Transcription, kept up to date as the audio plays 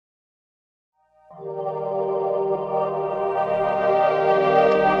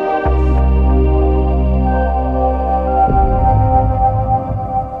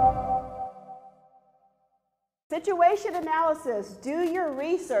Situation analysis, do your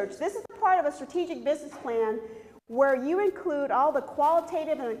research. This is a part of a strategic business plan where you include all the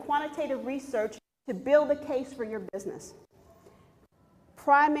qualitative and the quantitative research to build a case for your business.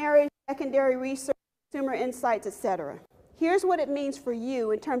 Primary, secondary research, consumer insights, etc. Here's what it means for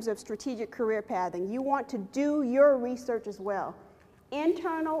you in terms of strategic career pathing. You want to do your research as well,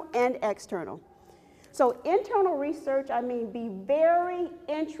 internal and external. So internal research, I mean be very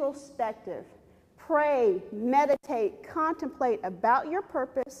introspective. Pray, meditate, contemplate about your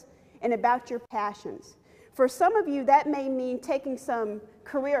purpose and about your passions. For some of you, that may mean taking some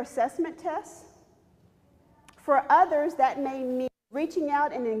career assessment tests. For others, that may mean reaching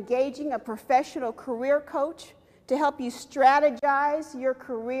out and engaging a professional career coach to help you strategize your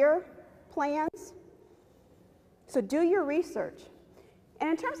career plans. So do your research. And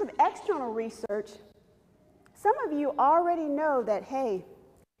in terms of external research, some of you already know that, hey,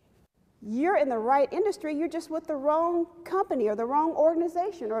 you're in the right industry, you're just with the wrong company or the wrong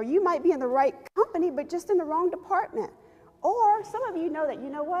organization, or you might be in the right company but just in the wrong department. Or some of you know that, you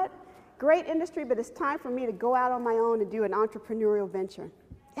know what, great industry, but it's time for me to go out on my own and do an entrepreneurial venture.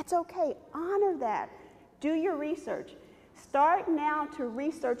 It's okay, honor that. Do your research. Start now to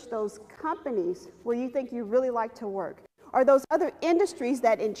research those companies where you think you really like to work, or those other industries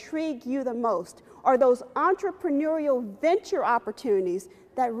that intrigue you the most, or those entrepreneurial venture opportunities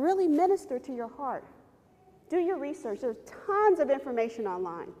that really minister to your heart. Do your research. There's tons of information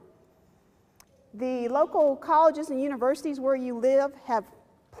online. The local colleges and universities where you live have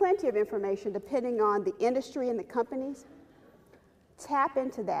plenty of information depending on the industry and the companies. Tap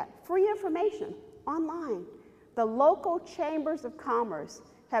into that. Free information online. The local chambers of commerce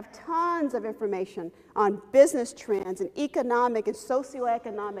have tons of information on business trends and economic and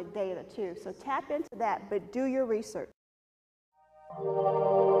socioeconomic data too. So tap into that, but do your research.